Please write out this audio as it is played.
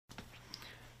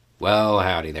Well,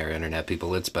 howdy there, Internet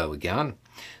people. It's Bo again.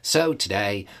 So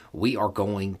today we are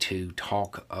going to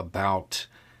talk about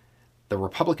the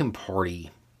Republican Party,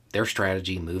 their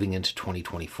strategy moving into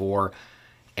 2024,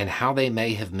 and how they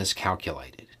may have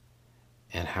miscalculated,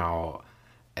 and how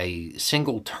a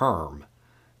single term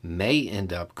may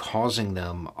end up causing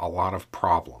them a lot of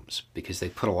problems because they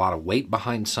put a lot of weight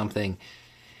behind something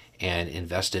and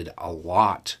invested a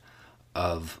lot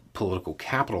of political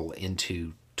capital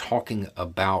into talking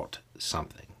about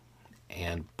something.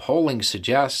 And polling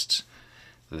suggests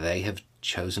they have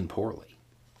chosen poorly.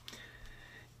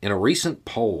 In a recent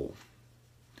poll,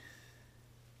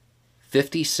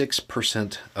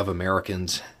 56% of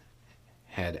Americans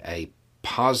had a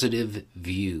positive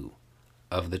view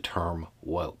of the term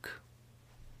woke.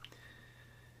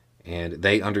 And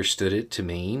they understood it to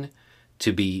mean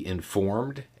to be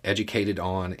informed, educated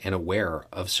on, and aware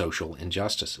of social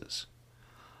injustices.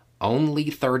 Only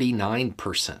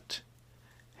 39%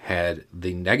 had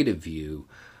the negative view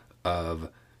of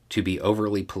to be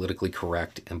overly politically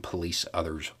correct and police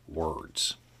others'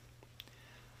 words.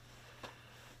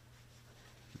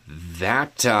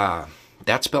 That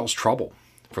spells trouble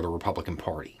for the Republican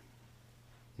Party.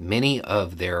 Many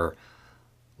of their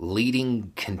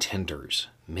leading contenders,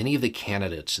 many of the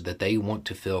candidates that they want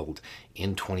to field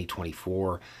in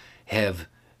 2024 have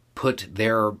put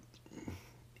their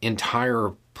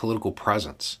entire political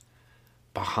presence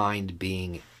behind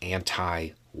being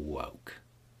anti-woke.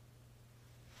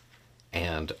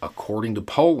 And according to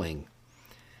polling,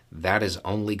 that is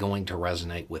only going to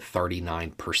resonate with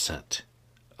 39%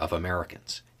 of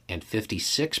Americans. And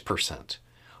 56%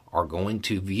 are going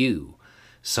to view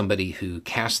somebody who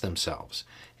casts themselves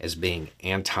as being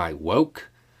anti-woke,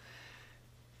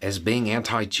 as being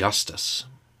anti-justice.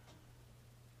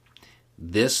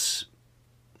 This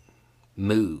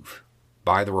move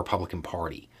by the Republican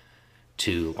Party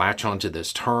to latch onto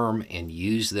this term and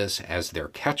use this as their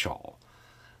catch-all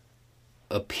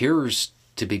appears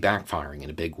to be backfiring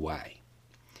in a big way.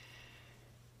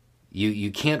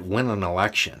 You can't win an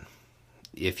election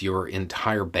if your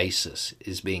entire basis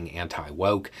is being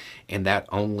anti-woke, and that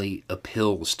only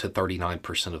appeals to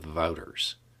 39% of the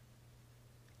voters.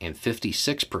 And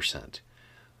 56%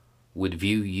 would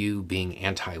view you being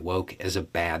anti-woke as a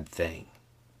bad thing.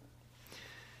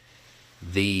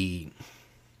 The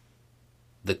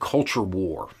culture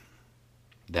war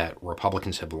that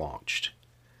Republicans have launched,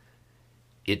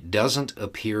 it doesn't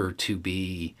appear to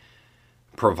be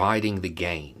providing the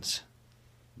gains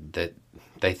that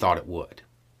they thought it would.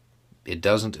 It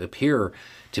doesn't appear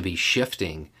to be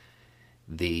shifting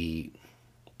the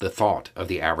thought of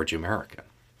the average American.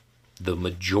 The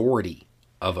majority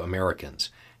of Americans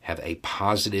have a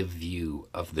positive view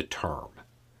of the term.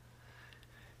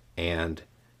 And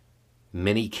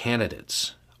many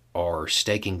candidates are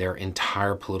staking their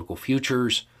entire political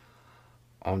futures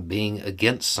on being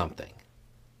against something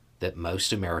that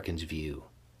most Americans view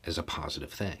as a positive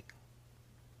thing.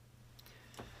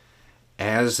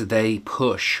 As they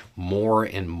push more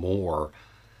and more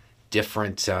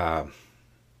different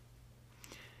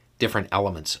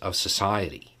elements of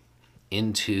society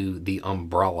into the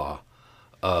umbrella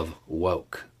of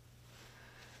woke,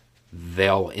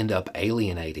 they'll end up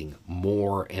alienating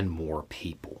more and more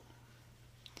people.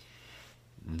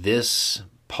 This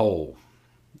poll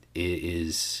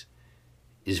is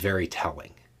very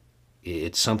telling.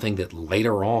 It's something that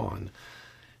later on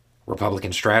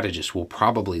Republican strategists will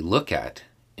probably look at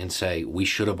and say, we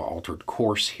should have altered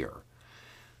course here.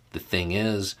 The thing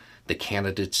is, the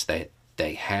candidates that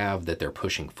they have, that they're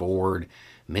pushing forward,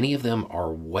 many of them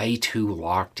are way too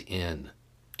locked in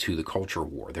to the culture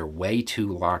war. They're way too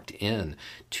locked in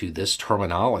to this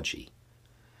terminology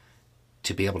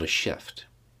to be able to shift.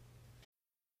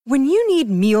 When you need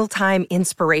mealtime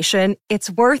inspiration,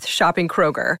 it's worth shopping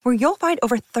Kroger, where you'll find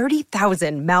over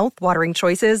 30,000 mouth-watering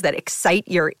choices that excite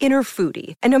your inner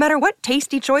foodie. And no matter what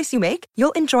tasty choice you make,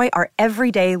 you'll enjoy our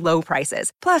everyday low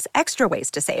prices, plus extra ways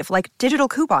to save, like digital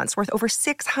coupons worth over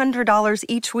 $600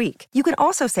 each week. You can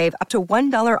also save up to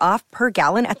 $1 off per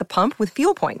gallon at the pump with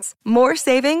fuel points. More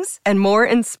savings and more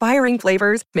inspiring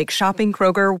flavors make shopping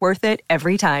Kroger worth it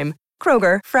every time.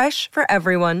 Kroger, fresh for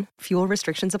everyone. Fuel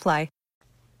restrictions apply.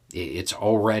 It's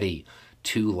already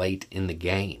too late in the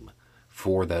game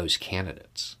for those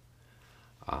candidates.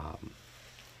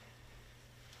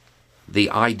 The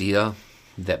idea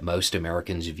that most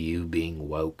Americans view being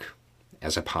woke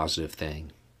as a positive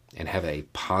thing and have a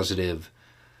positive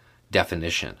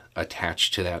definition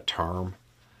attached to that term,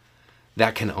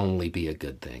 that can only be a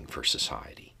good thing for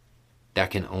society.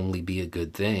 That can only be a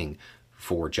good thing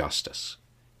for justice.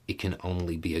 It can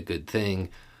only be a good thing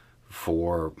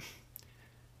for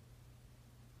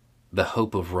the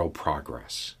hope of real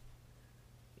progress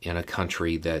in a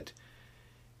country that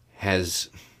has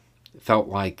felt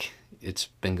like it's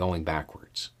been going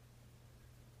backwards.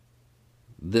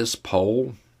 This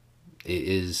poll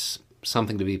is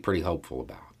something to be pretty hopeful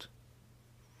about.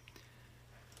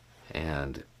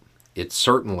 And it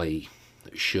certainly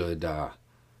should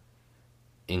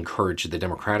encourage the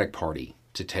Democratic Party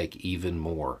to take even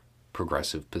more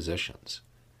progressive positions.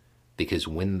 Because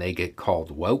when they get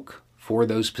called woke for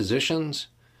those positions,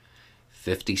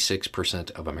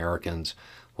 56% of Americans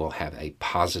will have a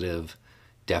positive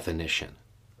definition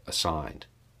assigned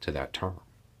to that term.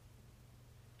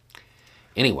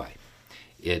 Anyway,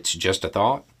 it's just a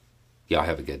thought. Y'all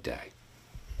have a good day.